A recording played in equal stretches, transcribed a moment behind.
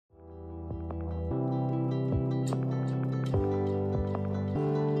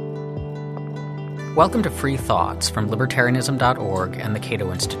Welcome to Free Thoughts from Libertarianism.org and the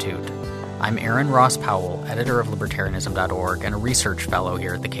Cato Institute. I'm Aaron Ross Powell, editor of Libertarianism.org and a research fellow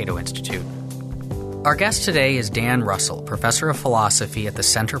here at the Cato Institute. Our guest today is Dan Russell, professor of philosophy at the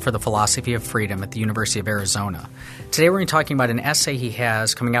Center for the Philosophy of Freedom at the University of Arizona. Today we're going to be talking about an essay he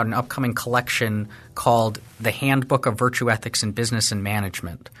has coming out in an upcoming collection called The Handbook of Virtue Ethics in Business and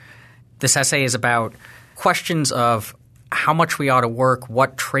Management. This essay is about questions of how much we ought to work,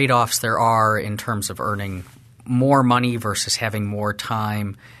 what trade-offs there are in terms of earning more money versus having more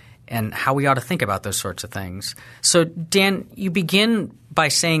time, and how we ought to think about those sorts of things. So, Dan, you begin by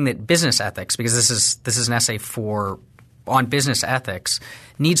saying that business ethics, because this is an essay on business ethics,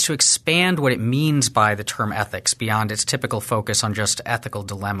 needs to expand what it means by the term ethics beyond its typical focus on just ethical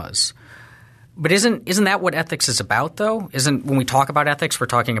dilemmas. But isn't that what ethics is about, though? When we talk about ethics, we're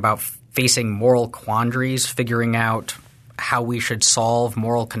talking about facing moral quandaries, figuring out how we should solve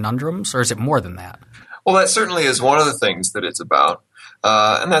moral conundrums, or is it more than that? Well, that certainly is one of the things that it's about,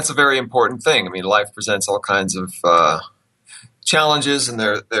 and that's a very important thing. I mean, life presents all kinds of challenges, and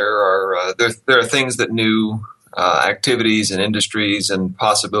there are things that new activities and industries and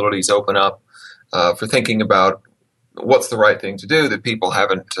possibilities open up for thinking about what's the right thing to do that people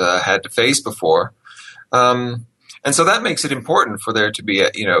haven't had to face before. And so that makes it important for there to be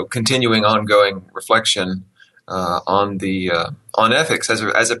a continuing, ongoing reflection on ethics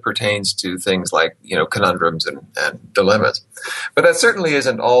as it pertains to things like conundrums and dilemmas. But that certainly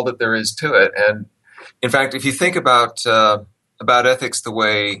isn't all that there is to it. And in fact, if you think about ethics the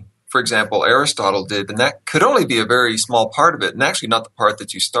way, for example, Aristotle did, then that could only be a very small part of it, and actually not the part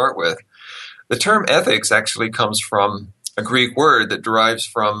that you start with. The term ethics actually comes from a Greek word that derives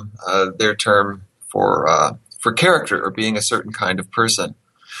from their term for character, or being a certain kind of person.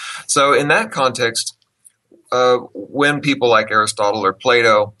 So in that context, when people like Aristotle or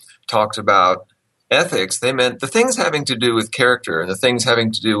Plato talked about ethics, they meant the things having to do with character and the things having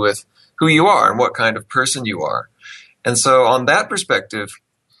to do with who you are and what kind of person you are. And so on that perspective,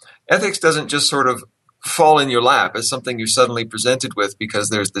 ethics doesn't just sort of fall in your lap as something you're suddenly presented with because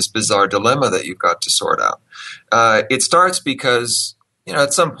there's this bizarre dilemma that you've got to sort out. It starts because,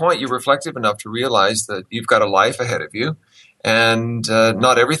 at some point you're reflective enough to realize that you've got a life ahead of you, and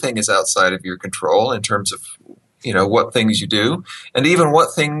not everything is outside of your control in terms of what things you do, and even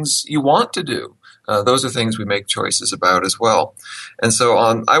what things you want to do. Those are things we make choices about as well. And so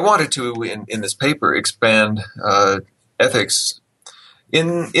I wanted to, in this paper, expand ethics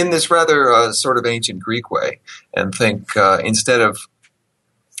in this rather sort of ancient Greek way, and think instead of,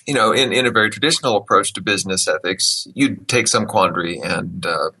 in a very traditional approach to business ethics, you'd take some quandary and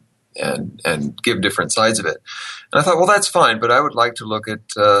give different sides of it. And I thought, well, that's fine, but I would like to look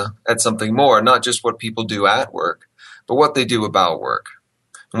at something more, not just what people do at work, but what they do about work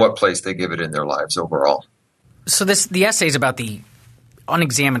and what place they give it in their lives overall. So the essay is about the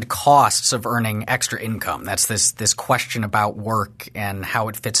unexamined costs of earning extra income. That's this question about work and how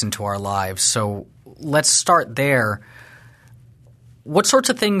it fits into our lives. So let's start there. What sorts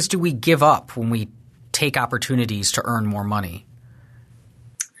of things do we give up when we take opportunities to earn more money?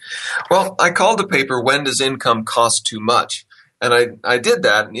 Well, I called the paper "When Does Income Cost Too Much?" And I did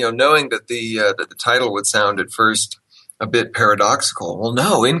that, knowing that the title would sound at first a bit paradoxical. Well,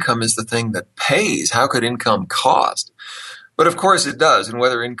 no, income is the thing that pays. How could income cost? But of course it does. And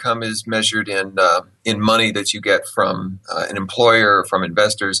whether income is measured in money that you get from an employer or from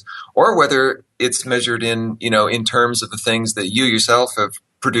investors, or whether it's measured in terms of the things that you yourself have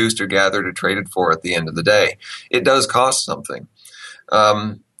produced or gathered or traded for at the end of the day, it does cost something.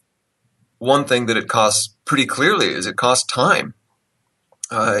 One thing that it costs pretty clearly is it costs time.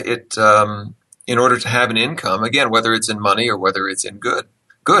 In order to have an income, again, whether it's in money or whether it's in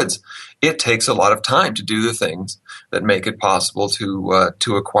goods, it takes a lot of time to do the things that make it possible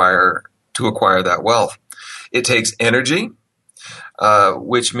to acquire that wealth. It takes energy,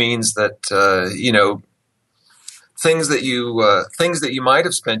 which means that things that you might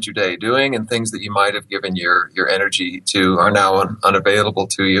have spent your day doing and things that you might have given your energy to are now unavailable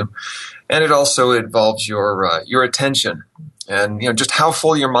to you. And it also involves your attention, and just how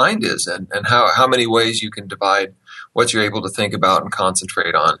full your mind is, and how many ways you can divide what you're able to think about and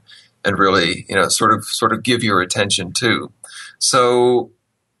concentrate on, and really sort of give your attention to. So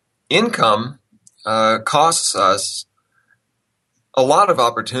income costs us a lot of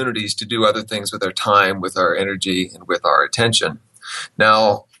opportunities to do other things with our time, with our energy, and with our attention.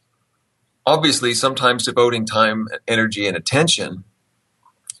 Now, obviously, sometimes devoting time, energy, and attention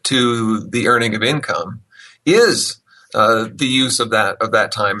to the earning of income is the use of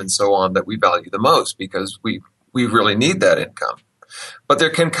that time and so on that we value the most, because we really need that income. But there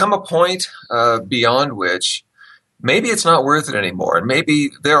can come a point beyond which maybe it's not worth it anymore, and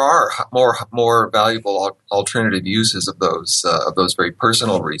maybe there are more valuable alternative uses of those very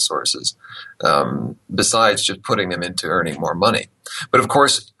personal resources besides just putting them into earning more money. But of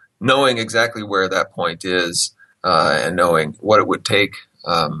course, knowing exactly where that point is and knowing what it would take,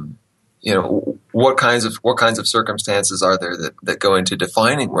 what kinds of circumstances are there that go into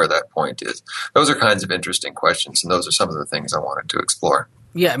defining where that point is. Those are kinds of interesting questions, and those are some of the things I wanted to explore.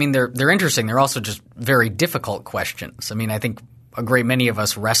 Yeah, I mean, they're interesting. They're also just very difficult questions. I mean, I think a great many of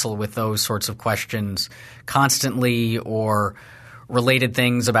us wrestle with those sorts of questions constantly, or related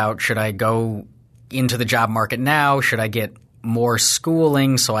things about, should I go into the job market now? Should I get more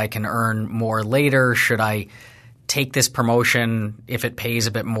schooling so I can earn more later? Should I take this promotion if it pays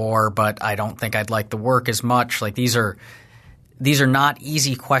a bit more, but I don't think I'd like the work as much? Like, these are not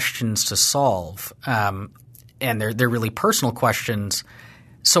easy questions to solve, and they're really personal questions.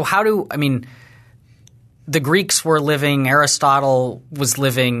 So the Greeks were living, Aristotle was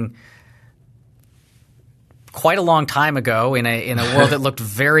living quite a long time ago in a world that looked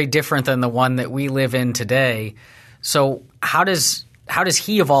very different than the one that we live in today. So how does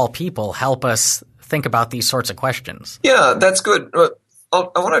he, of all people, help us think about these sorts of questions? Yeah, that's good. I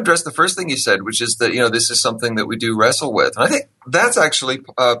want to address the first thing you said, which is that this is something that we do wrestle with, and I think that's actually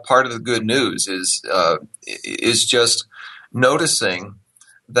part of the good news is just noticing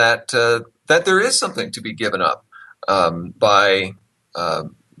that there is something to be given up by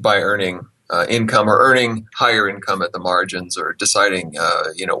earning income, or earning higher income at the margins, or deciding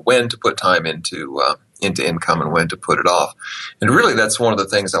when to put time into income and when to put it off. And really, that's one of the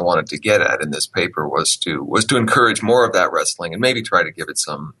things I wanted to get at in this paper was to encourage more of that wrestling and maybe try to give it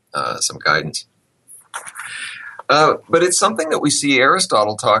some guidance. But it's something that we see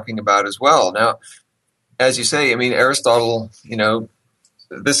Aristotle talking about as well. Now, as you say, I mean, Aristotle,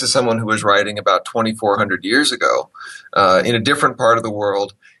 this is someone who was writing about 2,400 years ago in a different part of the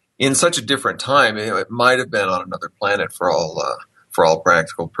world, in such a different time. It might have been on another planet for all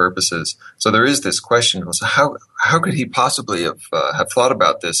practical purposes. So there is this question: how could he possibly have thought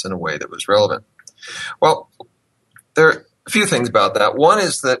about this in a way that was relevant? Well, there are a few things about that. One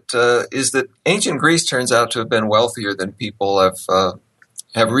is that ancient Greece turns out to have been wealthier than people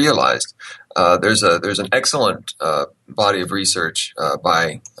have realized. There's an excellent body of research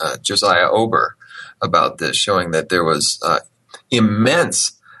by Josiah Ober about this, showing that there was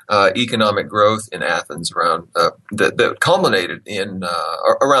immense economic growth in Athens around that culminated in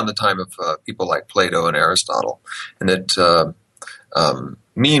around the time of people like Plato and Aristotle, and that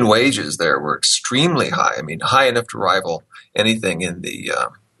mean wages there were extremely high. I mean, high enough to rival anything in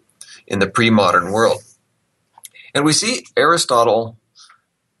the pre-modern world. And we see Aristotle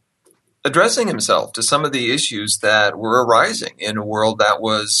addressing himself to some of the issues that were arising in a world that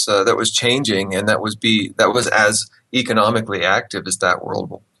was changing, and that was as economically active as that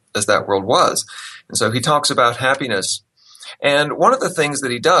world was. And so he talks about happiness. And one of the things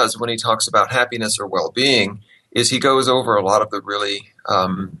that he does when he talks about happiness or well-being is he goes over a lot of the really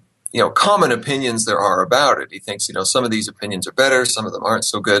common opinions there are about it. He thinks some of these opinions are better, some of them aren't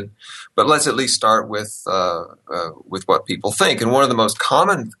so good, but let's at least start with what people think. And one of the most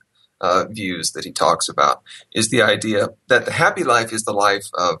common views that he talks about is the idea that the happy life is the life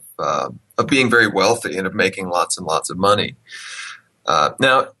of being very wealthy and of making lots and lots of money.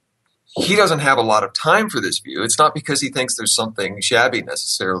 Now, he doesn't have a lot of time for this view. It's not because he thinks there's something shabby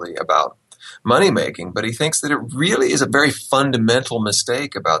necessarily about money making, but he thinks that it really is a very fundamental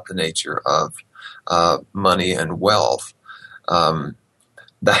mistake about the nature of money and wealth. The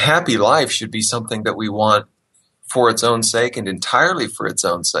happy life should be something that we want for its own sake and entirely for its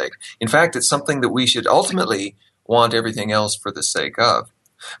own sake. In fact, it's something that we should ultimately want everything else for the sake of.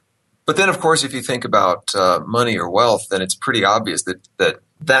 But then, of course, if you think about money or wealth, then it's pretty obvious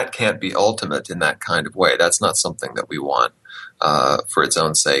that can't be ultimate in that kind of way. That's not something that we want for its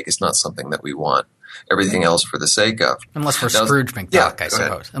own sake. It's not something that we want everything else for the sake of. Unless we're Scrooge McDuck, I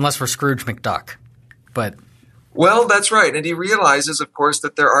suppose. Unless we're Scrooge McDuck. But well, that's right. And he realizes, of course,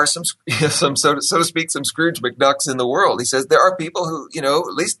 that there are some so to speak, some Scrooge McDucks in the world. He says there are people who,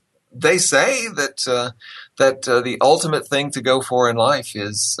 at least they say that the ultimate thing to go for in life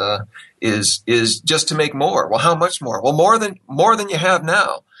is just to make more. Well, how much more? Well, more than you have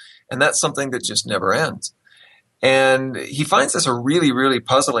now, and that's something that just never ends. And he finds this a really, really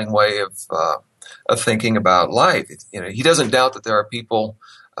puzzling way of thinking about life. He doesn't doubt that there are people.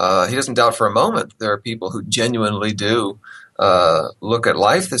 He doesn't doubt for a moment there are people who genuinely do look at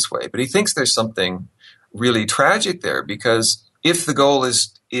life this way. But he thinks there's something really tragic there, because if the goal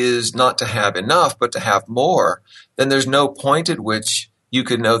is is not to have enough, but to have more, then there's no point at which you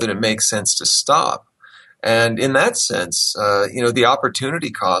could know that it makes sense to stop. And in that sense, the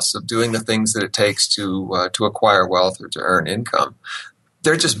opportunity costs of doing the things that it takes to acquire wealth or to earn income,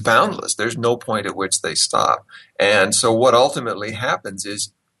 they're just boundless. There's no point at which they stop. And so what ultimately happens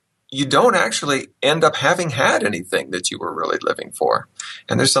is you don't actually end up having had anything that you were really living for.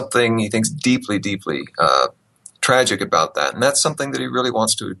 And there's something he thinks deeply, deeply tragic about that. And that's something that he really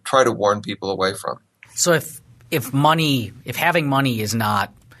wants to try to warn people away from. So if having money is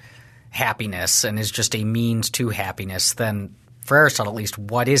not happiness and is just a means to happiness, then for Aristotle at least,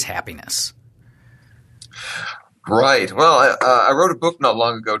 what is happiness? Right. Well, I wrote a book not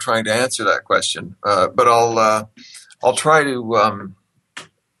long ago trying to answer that question, but I'll try to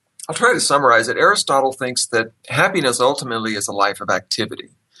summarize it. Aristotle thinks that happiness ultimately is a life of activity.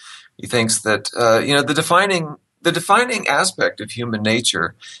 He thinks that the defining aspect of human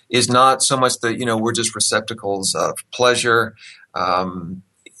nature is not so much that we're just receptacles of pleasure.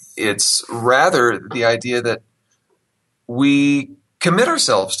 It's rather the idea that we commit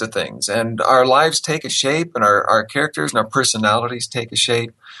ourselves to things, and our lives take a shape, and our characters and our personalities take a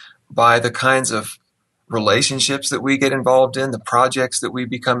shape by the kinds of relationships that we get involved in, the projects that we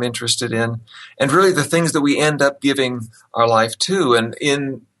become interested in, and really the things that we end up giving our life to. And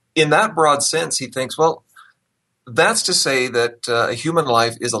in that broad sense, he thinks, well, that's to say that a human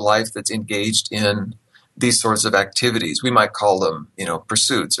life is a life that's engaged in these sorts of activities. We might call them,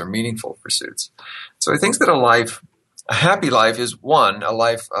 pursuits or meaningful pursuits. So he thinks that a happy life is, one, a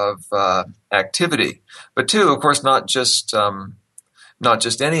life of activity, but two, of course, not just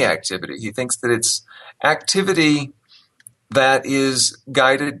any activity. He thinks that it's activity that is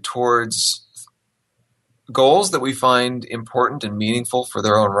guided towards goals that we find important and meaningful for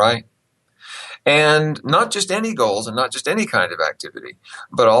their own right. And not just any goals and not just any kind of activity,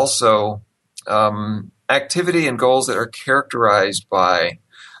 but also activity and goals that are characterized by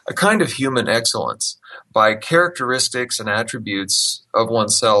a kind of human excellence, by characteristics and attributes of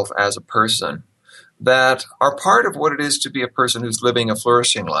oneself as a person that are part of what it is to be a person who's living a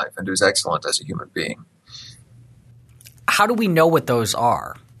flourishing life and who's excellent as a human being. How do we know what those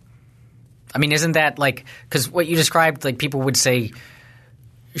are? I mean, isn't that because what you described, people would say,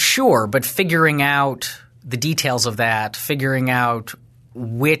 sure, but figuring out the details of that, figuring out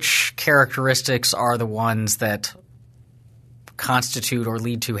which characteristics are the ones that constitute or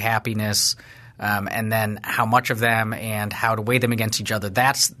lead to happiness, and then how much of them and how to weigh them against each other,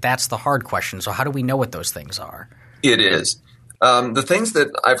 that's the hard question. So how do we know what those things are? It is. The things that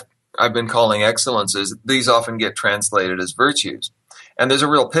I've been calling excellences, these often get translated as virtues. And there's a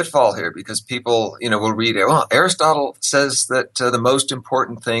real pitfall here because people, will read, well, Aristotle says that the most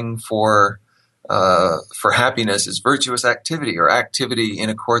important thing for happiness is virtuous activity or activity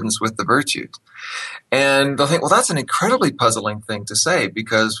in accordance with the virtues. And they'll think, well, that's an incredibly puzzling thing to say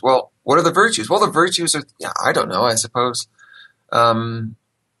because, well, what are the virtues? Well, the virtues are, I don't know, I suppose. We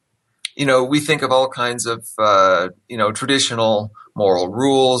think of all kinds of, traditional moral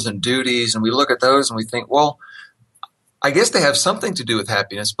rules and duties, and we look at those and we think, well, I guess they have something to do with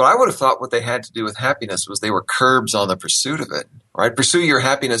happiness, but I would have thought what they had to do with happiness was they were curbs on the pursuit of it, right? Pursue your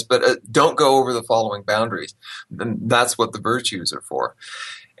happiness, but don't go over the following boundaries. And that's what the virtues are for.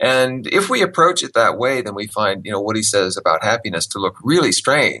 And if we approach it that way, then we find, what he says about happiness to look really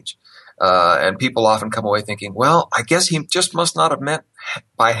strange. And people often come away thinking, well, I guess he just must not have meant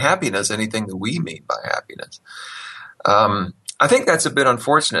by happiness anything that we mean by happiness. I think that's a bit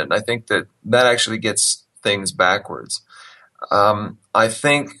unfortunate, and I think that actually gets things backwards. I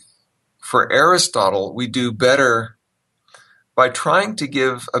think for Aristotle, we do better by trying to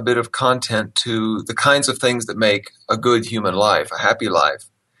give a bit of content to the kinds of things that make a good human life, a happy life,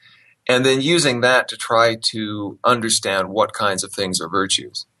 and then using that to try to understand what kinds of things are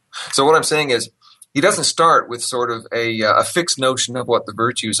virtues. So what I'm saying is he doesn't start with sort of a fixed notion of what the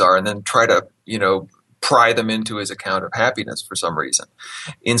virtues are and then try to, pry them into his account of happiness for some reason.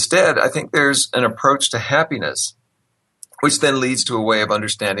 Instead, I think there's an approach to happiness which then leads to a way of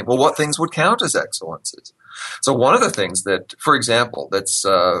understanding, well, what things would count as excellences. So one of the things that, for example, that's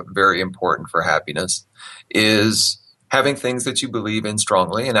very important for happiness is having things that you believe in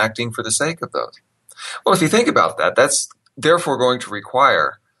strongly and acting for the sake of those. Well, if you think about that, that's therefore going to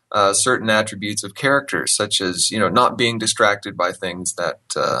require certain attributes of character, such as, not being distracted by things that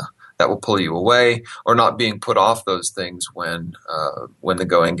will pull you away, or not being put off those things when the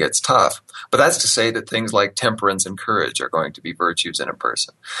going gets tough. But that's to say that things like temperance and courage are going to be virtues in a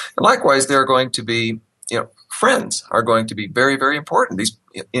person. And likewise, there are going to be friends are going to be very, very important. These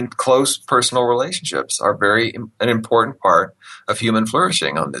in close personal relationships are an important part of human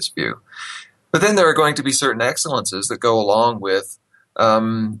flourishing on this view. But then there are going to be certain excellences that go along with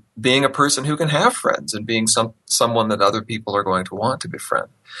being a person who can have friends and being someone that other people are going to want to befriend.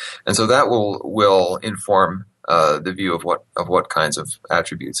 And so that will inform the view of what kinds of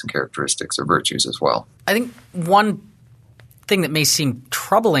attributes and characteristics or virtues as well. I think one thing that may seem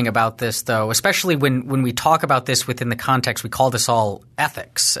troubling about this, though, especially when we talk about this within the context, we call this all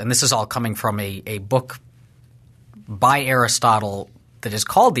ethics, and this is all coming from a book by Aristotle that is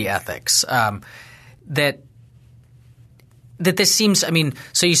called The Ethics, that this seems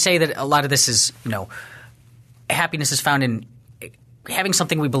 – so you say that a lot of this is, happiness is found in having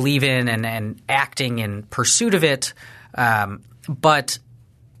something we believe in and acting in pursuit of it, but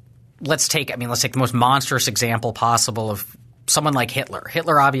let's take the most monstrous example possible of someone like Hitler.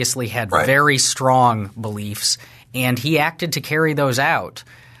 Hitler obviously had very strong beliefs, and he acted to carry those out.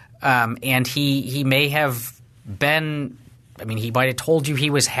 And he may have been – he might have told you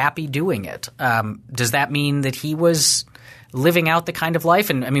he was happy doing it. Does that mean that he was living out the kind of life?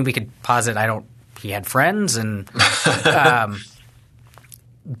 And we could posit he had friends and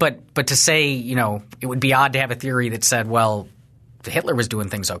but to say, it would be odd to have a theory that said, well, Hitler was doing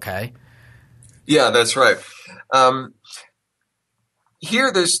things okay. Yeah, that's right.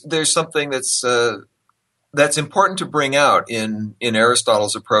 Here, there's something that's important to bring out in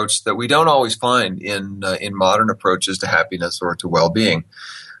Aristotle's approach that we don't always find in modern approaches to happiness or to well-being.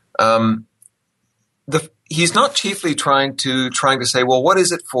 He's not chiefly trying to say, well, what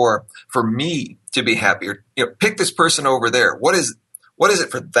is it for me to be happy? Or pick this person over there. What is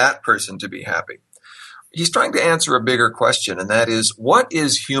it for that person to be happy? He's trying to answer a bigger question, and that is, what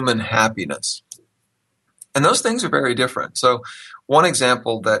is human happiness? And those things are very different. So one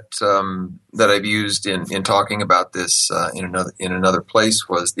example that I've used in talking about this in another place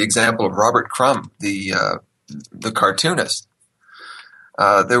was the example of Robert Crumb, the cartoonist.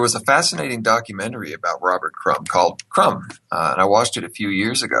 There was a fascinating documentary about Robert Crumb called Crumb, and I watched it a few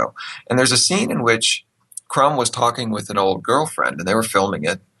years ago. And there's a scene in which Crumb was talking with an old girlfriend, and they were filming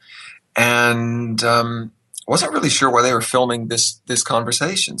it, and wasn't really sure why they were filming this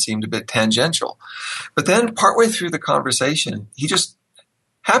conversation. Seemed a bit tangential. But then partway through the conversation, he just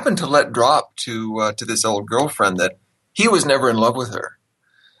happened to let drop to this old girlfriend that he was never in love with her.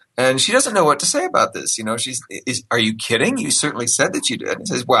 And she doesn't know what to say about this. Are you kidding? You certainly said that you did. And he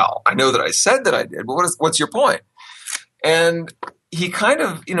says, well, I know that I said that I did, but what's your point? And he kind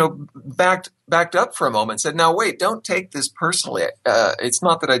of, backed up for a moment and said, now wait, don't take this personally. It's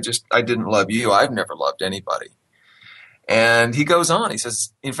not that I didn't love you. I've never loved anybody. And he goes on. He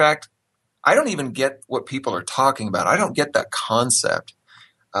says, in fact, I don't even get what people are talking about. I don't get that concept.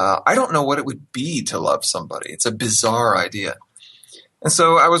 I don't know what it would be to love somebody. It's a bizarre idea. And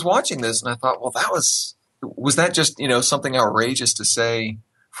so I was watching this and I thought, well, was that just, something outrageous to say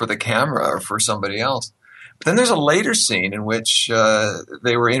for the camera or for somebody else? But then there's a later scene in which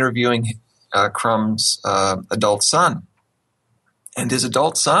they were interviewing Crumb's adult son. And his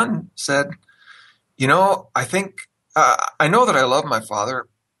adult son said, I think, I know that I love my father.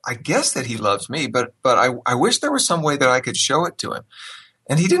 I guess that he loves me, but I wish there was some way that I could show it to him.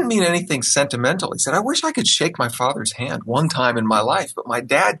 And he didn't mean anything sentimental. He said, I wish I could shake my father's hand one time in my life, but my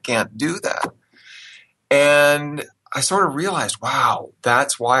dad can't do that. And I sort of realized, wow,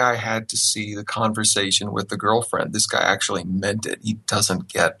 that's why I had to see the conversation with the girlfriend. This guy actually meant it. He doesn't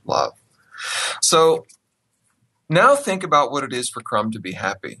get love. So now think about what it is for Crumb to be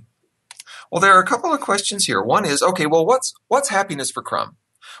happy. Well, there are a couple of questions here. One is, okay, well, what's happiness for Crumb?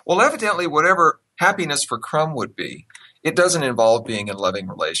 Well, evidently, whatever happiness for Crumb would be, it doesn't involve being in loving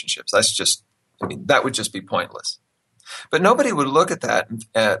relationships. That would just be pointless. But nobody would look at that,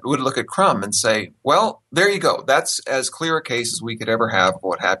 would look at Crumb and say, well, there you go. That's as clear a case as we could ever have of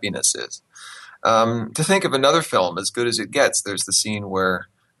what happiness is. To think of another film, As Good as It Gets, there's the scene where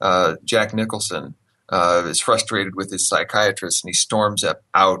Jack Nicholson is frustrated with his psychiatrist and he storms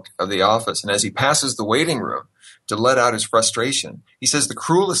out of the office. And as he passes the waiting room to let out his frustration, he says the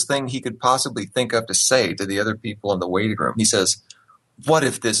cruelest thing he could possibly think of to say to the other people in the waiting room. He says, what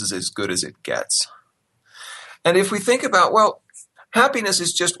if this is as good as it gets? And if we think about, well, happiness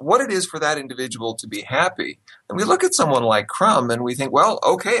is just what it is for that individual to be happy, and we look at someone like Crumb and we think, well,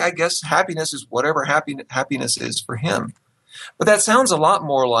 okay, I guess happiness is whatever happiness is for him. But that sounds a lot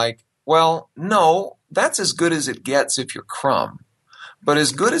more like, well, no, that's as good as it gets if you're Crumb. But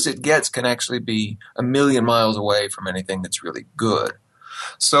as good as it gets can actually be a million miles away from anything that's really good.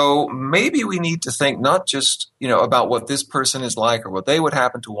 So maybe we need to think not just, about what this person is like or what they would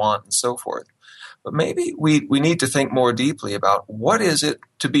happen to want and so forth, But maybe we need to think more deeply about what is it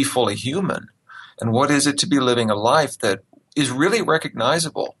to be fully human, and what is it to be living a life that is really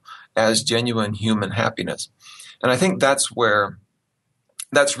recognizable as genuine human happiness. And I think that's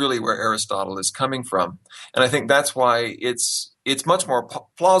really where Aristotle is coming from. And I think that's why it's much more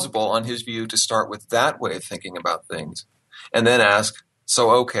plausible on his view to start with that way of thinking about things and then ask, so,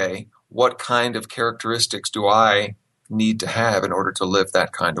 okay, what kind of characteristics do I need to have in order to live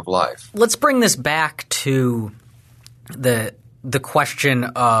that kind of life? Let's bring this back to the question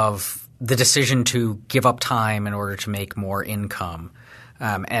of the decision to give up time in order to make more income,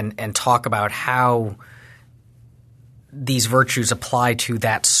 and talk about how these virtues apply to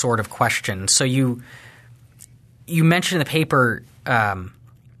that sort of question. So you mentioned in the paper,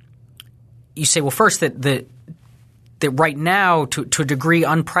 you say, well, first that right now, to a degree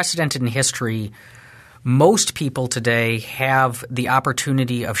unprecedented in history, most people today have the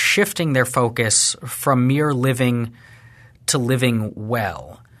opportunity of shifting their focus from mere living to living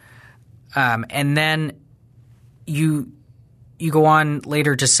well. And then you go on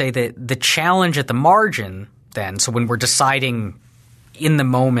later to say that the challenge at the margin then, so when we're deciding in the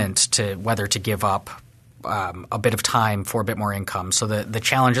moment to whether to give up a bit of time for a bit more income. So the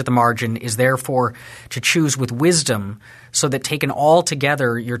challenge at the margin is therefore to choose with wisdom, so that taken all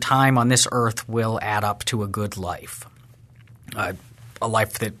together, your time on this earth will add up to a good life, a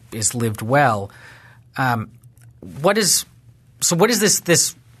life that is lived well. What is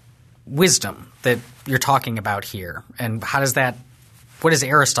this wisdom that you're talking about here, and how does that? What is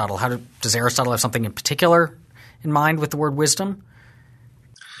Aristotle? Does Aristotle have something in particular in mind with the word wisdom?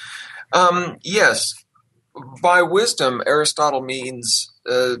 Yes. By wisdom, Aristotle means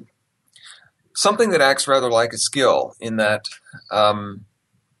something that acts rather like a skill, in that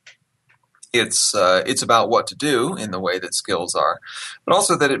it's about what to do in the way that skills are, but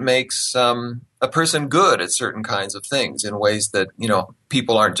also that it makes a person good at certain kinds of things in ways that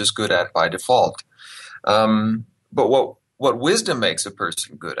people aren't just good at by default. But what wisdom makes a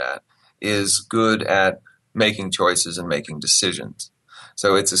person good at is good at making choices and making decisions.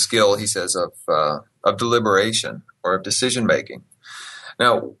 So it's a skill, he says, of deliberation or of decision making.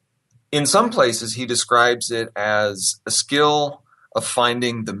 Now, in some places, he describes it as a skill of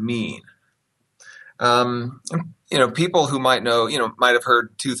finding the mean. People who might might have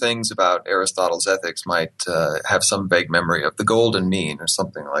heard two things about Aristotle's ethics might have some vague memory of the golden mean or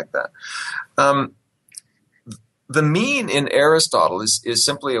something like that. The mean in Aristotle is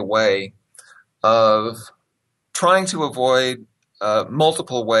simply a way of trying to avoid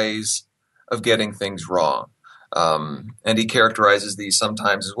multiple ways of getting things wrong. And he characterizes these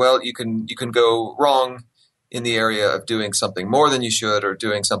sometimes as, well, you can go wrong in the area of doing something more than you should or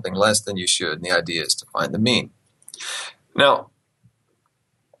doing something less than you should. And the idea is to find the mean. Now,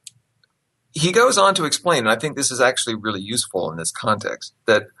 he goes on to explain, and I think this is actually really useful in this context,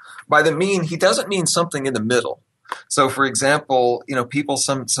 that by the mean, he doesn't mean something in the middle. So, for example, people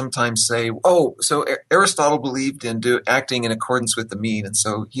sometimes say, "Oh, so Aristotle believed in acting in accordance with the mean, and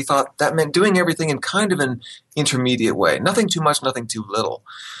so he thought that meant doing everything in kind of an intermediate way, nothing too much, nothing too little."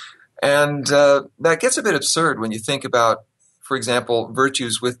 And that gets a bit absurd when you think about, for example,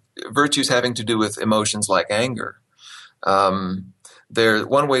 virtues having to do with emotions like anger.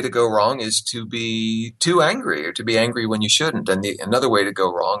 One way to go wrong is to be too angry, or to be angry when you shouldn't, and another way to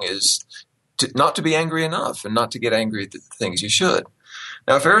go wrong is not to be angry enough and not to get angry at the things you should.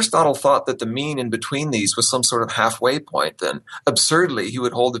 Now, if Aristotle thought that the mean in between these was some sort of halfway point, then absurdly he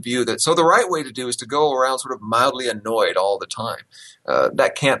would hold the view that so the right way to do is to go around sort of mildly annoyed all the time.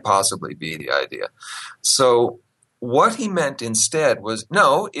 That can't possibly be the idea. So what he meant instead was,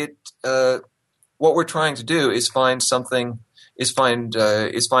 what we're trying to do is find something, is find a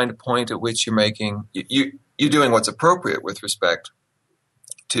point at which you're doing what's appropriate with respect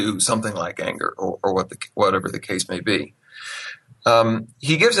to something like anger or whatever the case may be.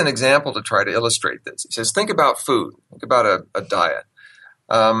 He gives an example to try to illustrate this. He says, think about food, think about a diet.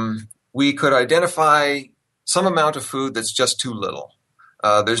 We could identify some amount of food that's just too little.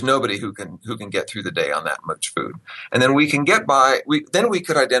 There's nobody who can get through the day on that much food. And then we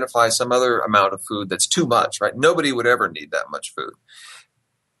could identify some other amount of food that's too much, right? Nobody would ever need that much food.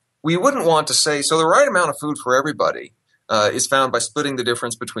 We wouldn't want to say, so the right amount of food for everybody is found by splitting the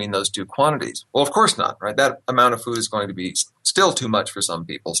difference between those two quantities. Well, of course not, right? That amount of food is going to be still too much for some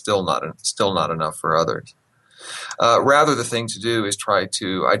people, still not enough for others. Rather, the thing to do is try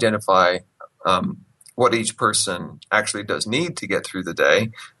to identify what each person actually does need to get through the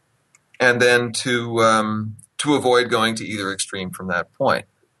day, and then to avoid going to either extreme from that point.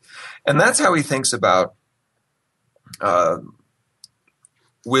 And that's how he thinks about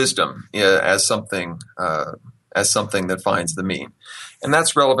wisdom as something that finds the mean. And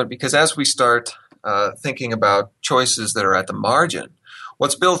that's relevant because as we start thinking about choices that are at the margin,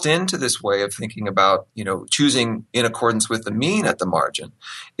 what's built into this way of thinking about, choosing in accordance with the mean at the margin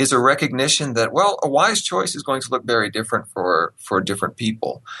is a recognition that, well, a wise choice is going to look very different for different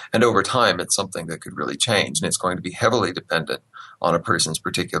people. And over time, it's something that could really change, and it's going to be heavily dependent on a person's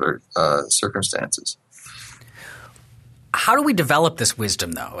particular circumstances. How do we develop this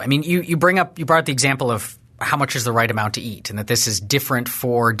wisdom, though? I mean, you brought up the example of how much is the right amount to eat and that this is different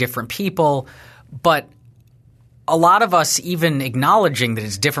for different people. But a lot of us, even acknowledging that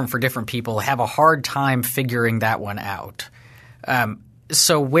it's different for different people, have a hard time figuring that one out.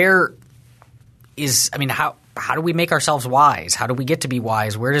 So how do we make ourselves wise? How do we get to be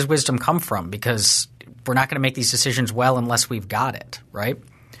wise? Where does wisdom come from? Because we're not going to make these decisions well unless we've got it, right?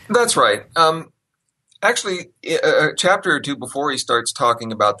 That's right. Actually, a chapter or two before he starts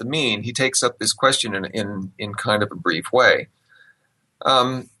talking about the mean, he takes up this question in kind of a brief way.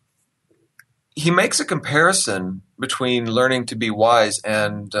 He makes a comparison between learning to be wise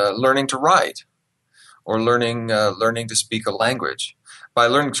and learning to write, or learning to speak a language. By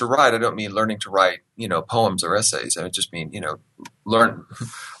learning to write, I don't mean learning to write, poems or essays. I just mean,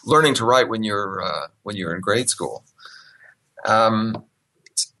 learning to write when you're in grade school.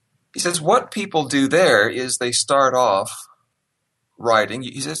 He says what people do there is they start off writing.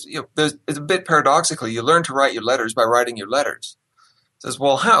 He says, it's a bit paradoxically, you learn to write your letters by writing your letters. He says,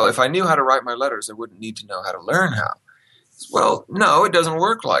 well, how? If I knew how to write my letters, I wouldn't need to know how to learn how. He says, well, no, it doesn't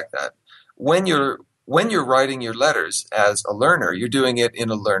work like that. When you're writing your letters as a learner, you're doing it in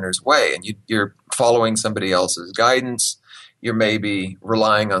a learner's way, and you're following somebody else's guidance. You're maybe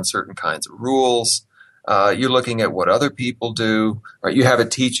relying on certain kinds of rules. You're looking at what other people do, right? You have a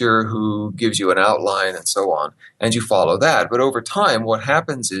teacher who gives you an outline and so on, and you follow that. But over time, what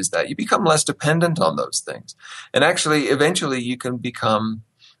happens is that you become less dependent on those things. And actually, eventually, you can become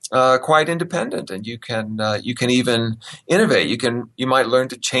quite independent, and you can even innovate. You might learn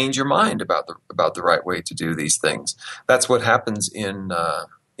to change your mind about the right way to do these things. That's what happens in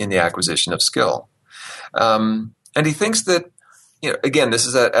the acquisition of skill. And he thinks that, again, this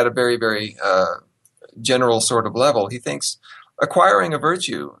is at a very, very general sort of level. He thinks acquiring a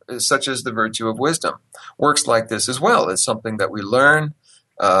virtue, such as the virtue of wisdom, works like this as well. It's something that we learn.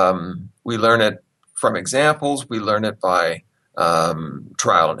 We learn it from examples. We learn it by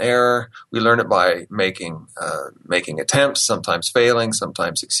trial and error. We learn it by making attempts, sometimes failing,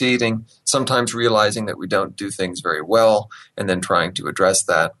 sometimes succeeding, sometimes realizing that we don't do things very well, and then trying to address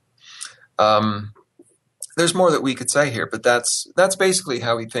that. There's more that we could say here, but that's basically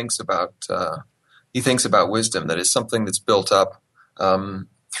how he thinks about wisdom. That is something that's built up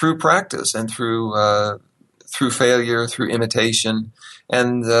through practice and through failure, through imitation,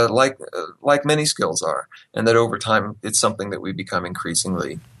 and like many skills are, and that over time it's something that we become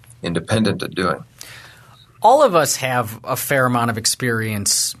increasingly independent at doing. All of us have a fair amount of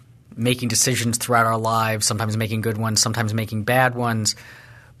experience making decisions throughout our lives, sometimes making good ones, sometimes making bad ones.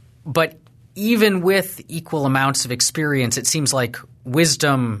 But even with equal amounts of experience, it seems like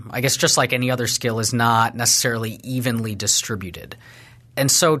wisdom, I guess just like any other skill, is not necessarily evenly distributed.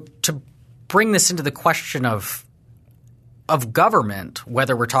 And so to bring this into the question of government,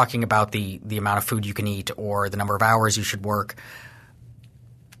 whether we're talking about the amount of food you can eat or the number of hours you should work,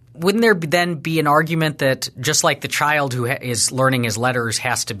 wouldn't there then be an argument that just like the child who is learning his letters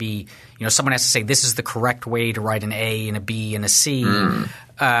has to be – someone has to say this is the correct way to write an A and a B and a C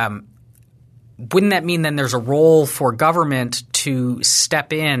wouldn't that mean then there's a role for government to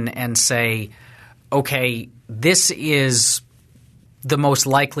step in and say, okay, this is the most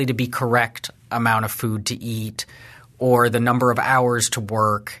likely to be correct amount of food to eat or the number of hours to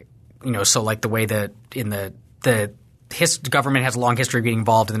work, so like the way that in the government has a long history of getting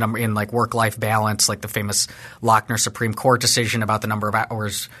involved in like work-life balance, like the famous Lochner Supreme Court decision about the number of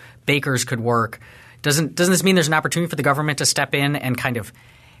hours bakers could work. Doesn't this mean there's an opportunity for the government to step in and kind of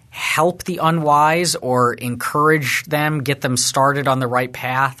help the unwise or encourage them, get them started on the right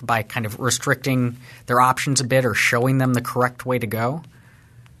path by kind of restricting their options a bit or showing them the correct way to go?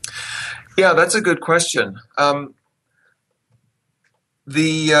 Yeah, that's a good question. The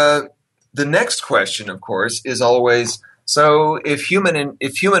next question, of course, is always, so if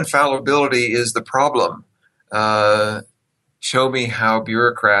human fallibility is the problem, show me how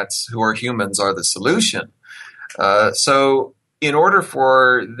bureaucrats who are humans are the solution. So in order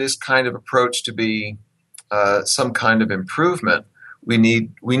for this kind of approach to be some kind of improvement, we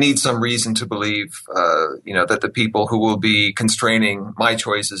need some reason to believe, that the people who will be constraining my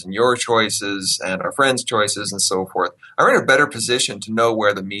choices and your choices and our friends' choices and so forth are in a better position to know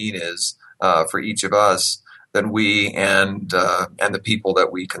where the mean is for each of us than we and the people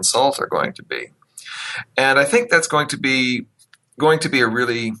that we consult are going to be. And I think that's going to be a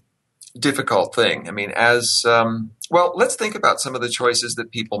really difficult thing. I mean, let's think about some of the choices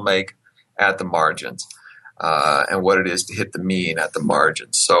that people make at the margins. And what it is to hit the mean at the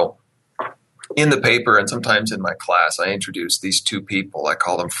margins. So in the paper and sometimes in my class, I introduce these two people. I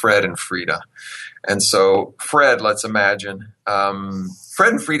call them Fred and Frida. And so Fred, let's imagine,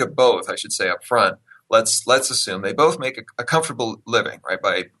 Fred and Frida both, I should say up front, let's assume they both make a comfortable living,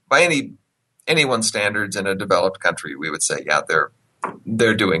 right? By anyone's standards in a developed country, we would say, yeah,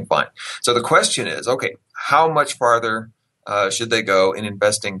 they're doing fine. So the question is, okay, how much farther should they go in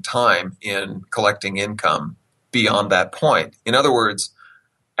investing time in collecting income beyond that point? In other words,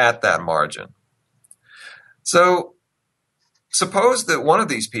 at that margin. So suppose that one of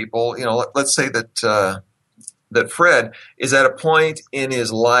these people, let's say that Fred is at a point in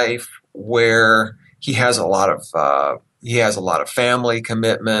his life where he has a lot of family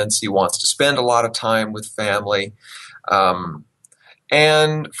commitments. He wants to spend a lot of time with family.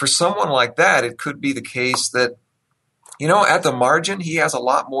 And for someone like that, it could be the case that at the margin, he has a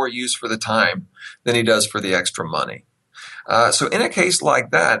lot more use for the time than he does for the extra money. So in a case like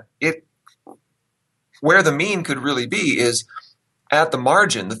that, where the mean could really be is at the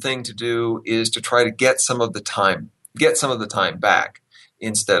margin. The thing to do is to try to get some of the time back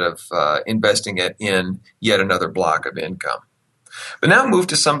instead of investing it in yet another block of income. But now move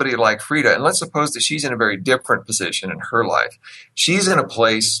to somebody like Frida, and let's suppose that she's in a very different position in her life. She's in a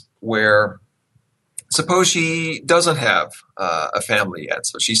place where suppose she doesn't have a family yet,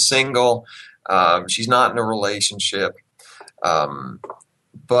 so she's single. She's not in a relationship,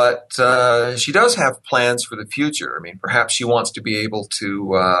 but she does have plans for the future. I mean, perhaps she wants to be able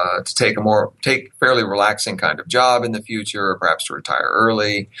to take a fairly relaxing kind of job in the future, or perhaps to retire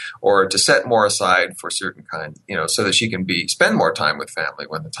early, or to set more aside for certain kinds, so that she can spend more time with family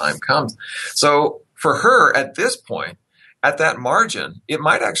when the time comes. So for her at this point, at that margin, it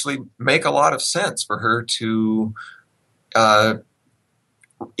might actually make a lot of sense for her to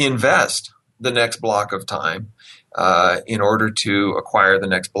invest the next block of time in order to acquire the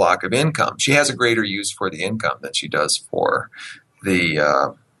next block of income. She has a greater use for the income than she does for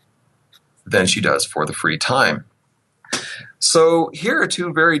the free time. So here are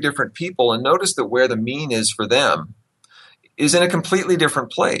two very different people, and notice that where the mean is for them is in a completely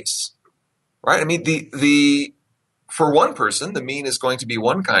different place, right? I mean, for one person, the mean is going to be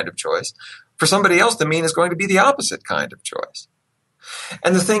one kind of choice. For somebody else, the mean is going to be the opposite kind of choice.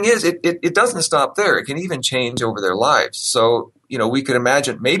 And the thing is, it doesn't stop there. It can even change over their lives. So, we could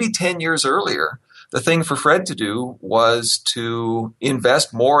imagine maybe 10 years earlier, the thing for Fred to do was to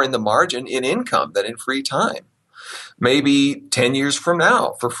invest more in the margin in income than in free time. Maybe 10 years from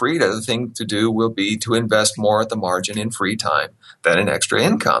now, for Frida, the thing to do will be to invest more at the margin in free time than in extra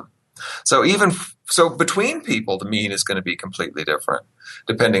income. So between people, the mean is going to be completely different,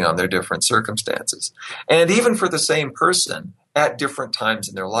 depending on their different circumstances. And even for the same person, at different times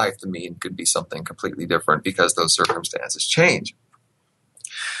in their life, the mean could be something completely different because those circumstances change.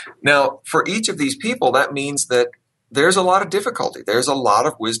 Now, for each of these people, that means that there's a lot of difficulty. There's a lot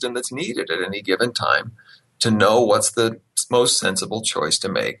of wisdom that's needed at any given time to know what's the most sensible choice to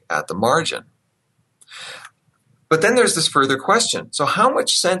make at the margin. But then there's this further question. So how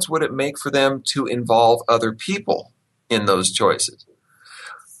much sense would it make for them to involve other people in those choices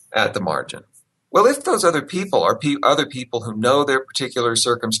at the margin? Well, if those other people are other people who know their particular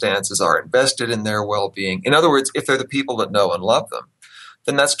circumstances, are invested in their well-being, in other words, if they're the people that know and love them,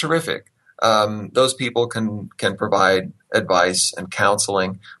 then that's terrific. Those people can provide advice and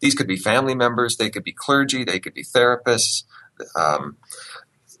counseling. These could be family members, they could be clergy, they could be therapists.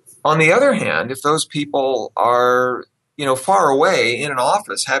 On the other hand, if those people are, far away in an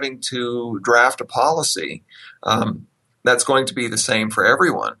office having to draft a policy, that's going to be the same for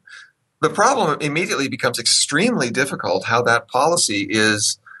everyone. The problem immediately becomes extremely difficult how that policy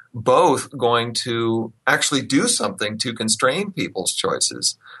is both going to actually do something to constrain people's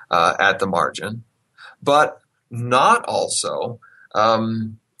choices at the margin, but not also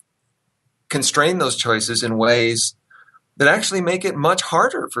constrain those choices in ways that actually make it much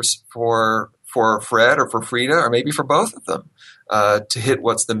harder for Fred or for Frida or maybe for both of them to hit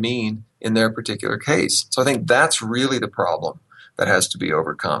what's the mean in their particular case. So I think that's really the problem that has to be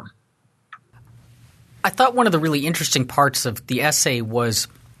overcome. I thought one of the really interesting parts of the essay was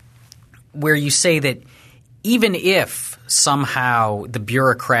where you say that even if somehow the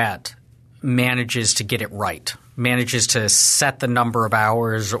bureaucrat manages to get it right, manages to set the number of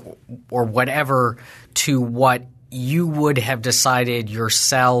hours or whatever to what you would have decided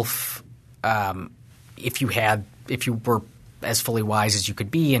yourself if you were as fully wise as you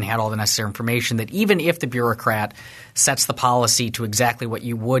could be and had all the necessary information, that even if the bureaucrat sets the policy to exactly what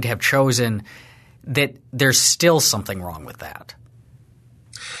you would have chosen, that there's still something wrong with that.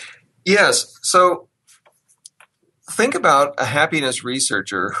 Yes. So think about a happiness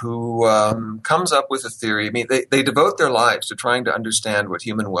researcher who comes up with a theory. I mean, they devote their lives to trying to understand what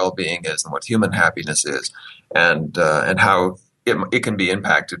human well-being is and what human happiness is, and how it can be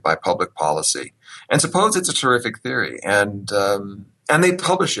impacted by public policy. And suppose it's a terrific theory, and they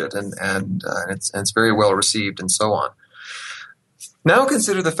publish it, and it's very well received, and so on. Now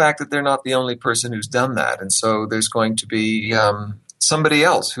consider the fact that they're not the only person who's done that, and so there's going to be somebody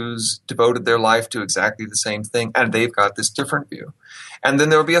else who's devoted their life to exactly the same thing, and they've got this different view. And then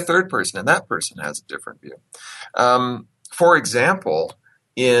there'll be a third person, and that person has a different view. For example,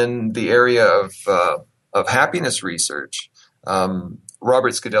 in the area of happiness research,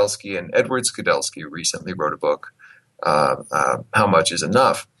 Robert Skidelsky and Edward Skidelsky recently wrote a book, How Much is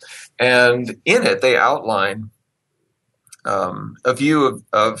Enough? And in it, they outline a view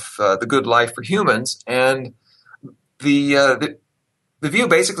of the good life for humans, and the view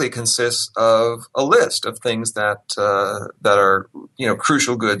basically consists of a list of things that are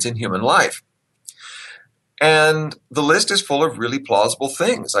crucial goods in human life, and the list is full of really plausible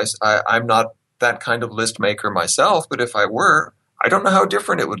things. I'm not that kind of list maker myself, but if I were, I don't know how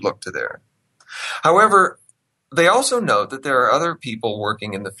different it would look to there. However, they also note that there are other people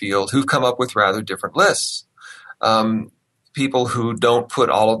working in the field who've come up with rather different lists. People who don't put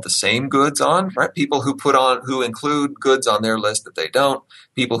all of the same goods on, right? People who include goods on their list that they don't.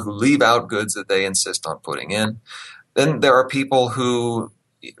 People who leave out goods that they insist on putting in. Then there are people who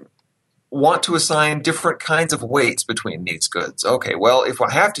want to assign different kinds of weights between these goods. Okay, well, if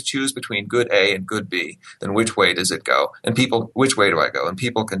I have to choose between good A and good B, then which way does it go? And which way do I go? And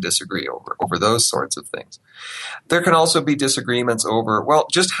people can disagree over those sorts of things. There can also be disagreements over, well,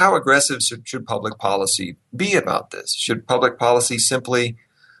 just how aggressive should public policy be about this? Should public policy simply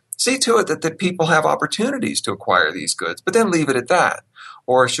see to it that people have opportunities to acquire these goods, but then leave it at that?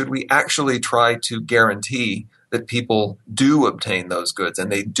 Or should we actually try to guarantee that people do obtain those goods and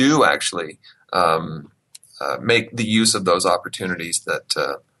they do actually make the use of those opportunities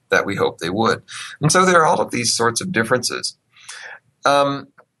that we hope they would? And so there are all of these sorts of differences. But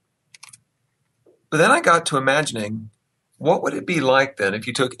then I got to imagining, what would it be like then if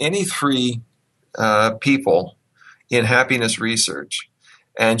you took any three people in happiness research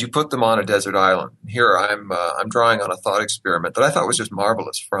and you put them on a desert island? Here I'm drawing on a thought experiment that I thought was just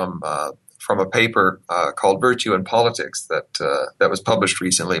marvelous from a paper called Virtue and Politics that was published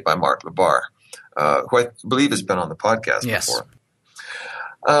recently by Mark Labar, who I believe has been on the podcast before.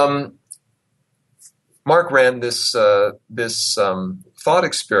 Mark ran this thought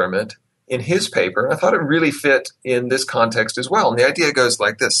experiment in his paper. I thought it really fit in this context as well. And the idea goes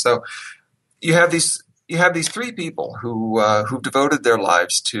like this. So you have these three people who've devoted their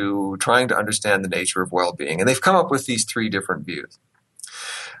lives to trying to understand the nature of well-being, and they've come up with these three different views.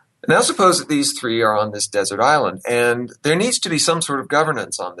 Now suppose that these three are on this desert island, and there needs to be some sort of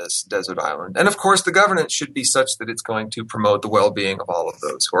governance on this desert island. And of course, the governance should be such that it's going to promote the well-being of all of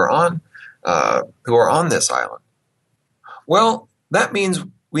those who are on this island. Well, that means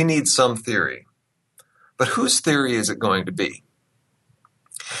we need some theory. But whose theory is it going to be?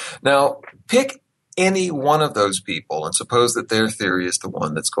 Now, pick any one of those people and suppose that their theory is the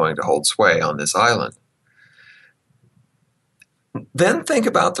one that's going to hold sway on this island. Then think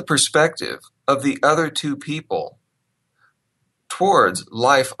about the perspective of the other two people towards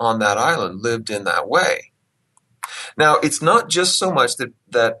life on that island lived in that way. Now, it's not just so much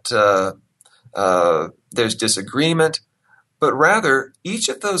that there's disagreement, but rather each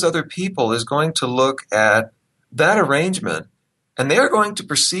of those other people is going to look at that arrangement, and they're going to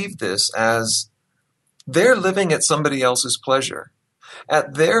perceive this as they're living at somebody else's pleasure,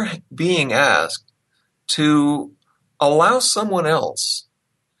 at their being asked to allow someone else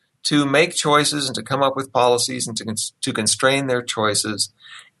to make choices and to come up with policies and to constrain their choices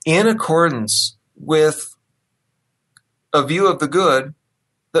in accordance with a view of the good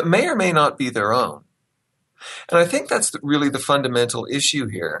that may or may not be their own. And I think that's really the fundamental issue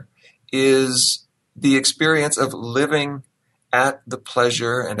here, is the experience of living at the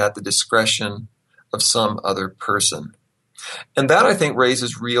pleasure and at the discretion of some other person. And that, I think,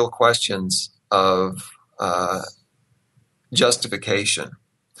 raises real questions of justification.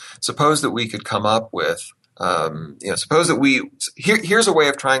 Suppose that we could come up with Suppose that here's a way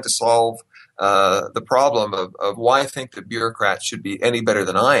of trying to solve the problem of why I think that bureaucrats should be any better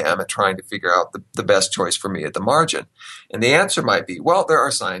than I am at trying to figure out the best choice for me at the margin. And the answer might be, well, there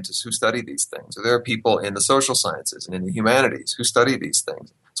are scientists who study these things, or there are people in the social sciences and in the humanities who study these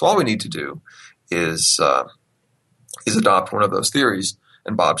things. So all we need to do is adopt one of those theories,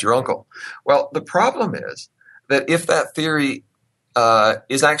 and Bob's your uncle. Well, the problem is that if that theory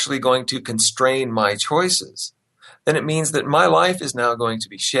is actually going to constrain my choices, then it means that my life is now going to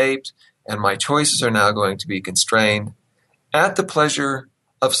be shaped and my choices are now going to be constrained at the pleasure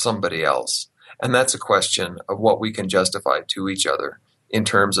of somebody else. And that's a question of what we can justify to each other in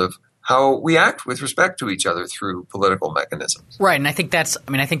terms of how we act with respect to each other through political mechanisms. Right, and I think that's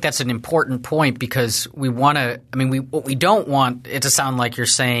an important point, because what we don't want it to sound like you're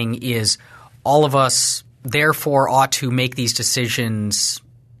saying is all of us therefore ought to make these decisions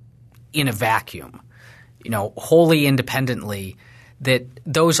in a vacuum, wholly independently. That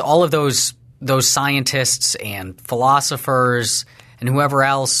all of those scientists and philosophers and whoever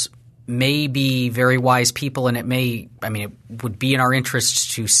else may be very wise people, and it would be in our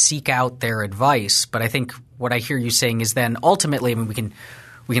interests to seek out their advice. But I think what I hear you saying is then ultimately, we can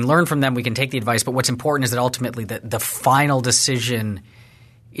learn from them, we can take the advice, but what's important is that ultimately the final decision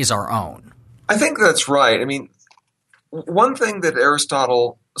is our own. I think that's right. One thing that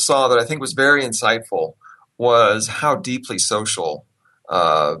Aristotle saw that I think was very insightful was how deeply social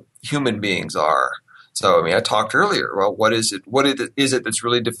human beings are. So, I talked earlier. Well, what is it that's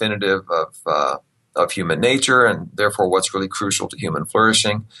really definitive of human nature, and therefore what's really crucial to human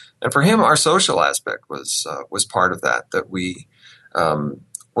flourishing? And for him, our social aspect was part of that. That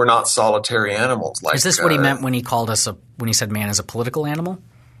we're not solitary animals. Like, is this what he meant when he said man is a political animal?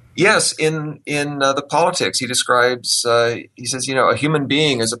 Yes, in the politics, he describes. He says, a human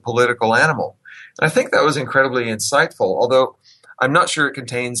being is a political animal, and I think that was incredibly insightful. Although I'm not sure it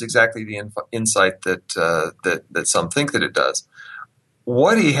contains exactly the insight that some think that it does.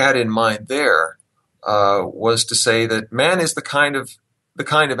 What he had in mind there was to say that man is the kind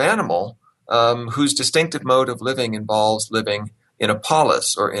of animal whose distinctive mode of living involves living in a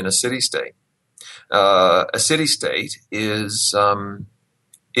polis or in a city-state. A city-state is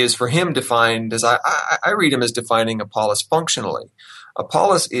for him defined as I read him as defining a polis functionally. A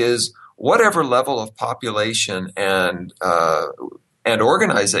polis is whatever level of population and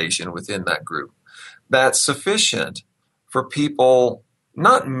organization within that group that's sufficient for people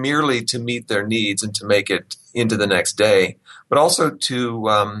not merely to meet their needs and to make it into the next day, but also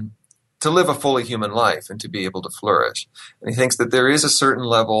to live a fully human life and to be able to flourish. And he thinks that there is a certain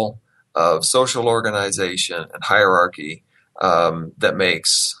level of social organization and hierarchy that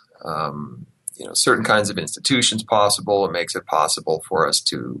makes certain kinds of institutions possible. It makes it possible for us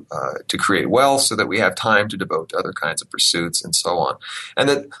to create wealth so that we have time to devote to other kinds of pursuits and so on.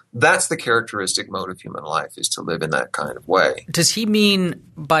 And that's the characteristic mode of human life, is to live in that kind of way. Does he mean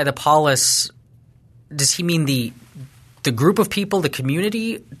by the polis, does he mean the group of people, the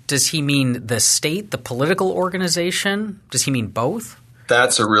community? Does he mean the state, the political organization? Does he mean both?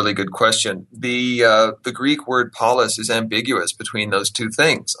 That's a really good question. The Greek word polis is ambiguous between those two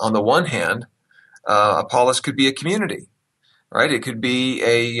things. On the one hand, a polis could be a community, right? It could be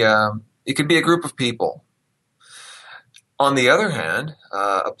a group of people. On the other hand,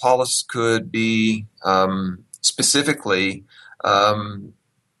 a polis could be specifically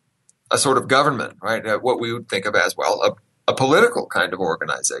a sort of government, right? What we would think of as, well, a political kind of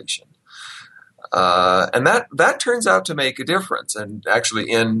organization. And that turns out to make a difference. And actually,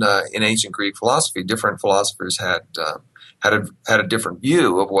 in ancient Greek philosophy, different philosophers had a different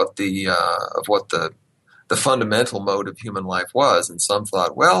view of what the fundamental mode of human life was. And some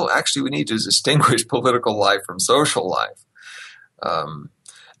thought, well, actually, we need to distinguish political life from social life.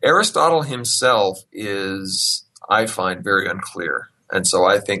 Aristotle himself is, I find, very unclear, and so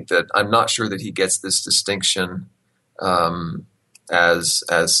I think that I'm not sure that he gets this distinction as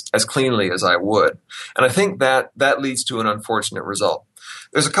cleanly as I would. And I think that leads to an unfortunate result.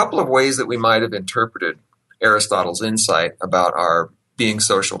 There's a couple of ways that we might have interpreted Aristotle's insight about our being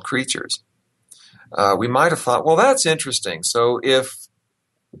social creatures. We might have thought, well, that's interesting. So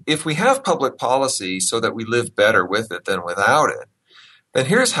if we have public policy so that we live better with it than without it, then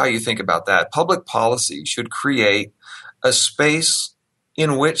here's how you think about that. Public policy should create a space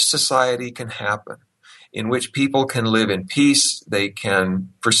in which society can happen, in which people can live in peace, they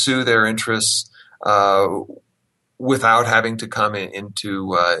can pursue their interests without having to come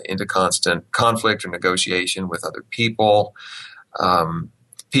into constant conflict or negotiation with other people.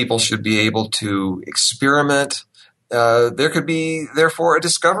 People should be able to experiment. There could be, therefore, a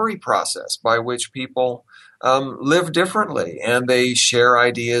discovery process by which people live differently, and they share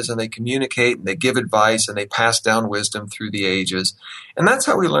ideas, and they communicate, and they give advice, and they pass down wisdom through the ages. And that's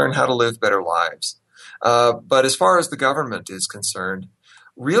how we learn how to live better lives. But as far as the government is concerned,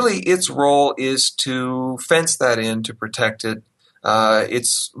 really its role is to fence that in, to protect it.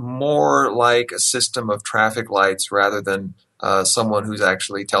 It's more like a system of traffic lights rather than someone who's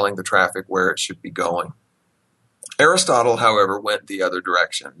actually telling the traffic where it should be going. Aristotle, however, went the other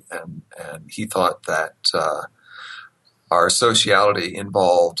direction, and he thought that our sociality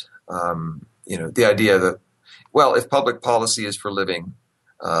involved, the idea that, well, if public policy is for living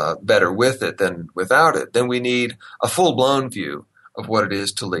better with it than without it, then we need a full-blown view of what it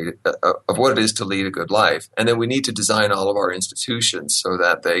is to lead a good life, and then we need to design all of our institutions so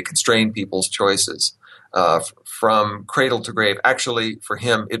that they constrain people's choices from cradle to grave. Actually, for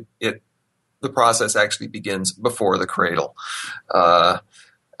him, the process actually begins before the cradle, so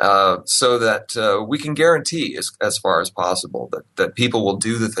that we can guarantee, as far as possible, that people will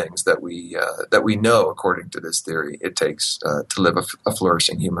do the things that we know, according to this theory, it takes to live a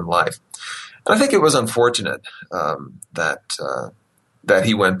flourishing human life. And I think it was unfortunate that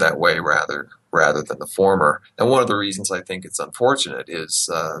he went that way rather than the former. And one of the reasons I think it's unfortunate is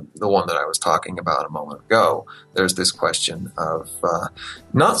the one that I was talking about a moment ago. There's this question of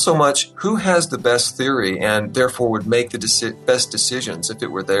not so much who has the best theory and therefore would make the best decisions if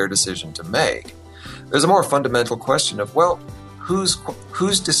it were their decision to make. There's a more fundamental question of, well, whose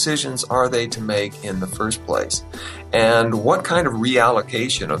decisions are they to make in the first place? And what kind of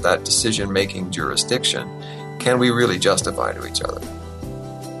reallocation of that decision-making jurisdiction can we really justify to each other?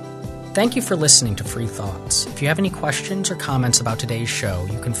 Thank you for listening to Free Thoughts. If you have any questions or comments about today's show,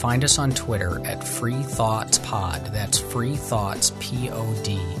 you can find us on Twitter at FreeThoughtsPod. That's Free Thoughts,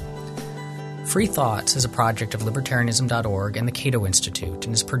 P-O-D. Free Thoughts is a project of Libertarianism.org and the Cato Institute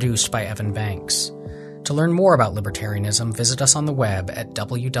and is produced by Evan Banks. To learn more about libertarianism, visit us on the web at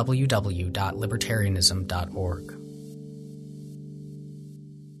www.libertarianism.org.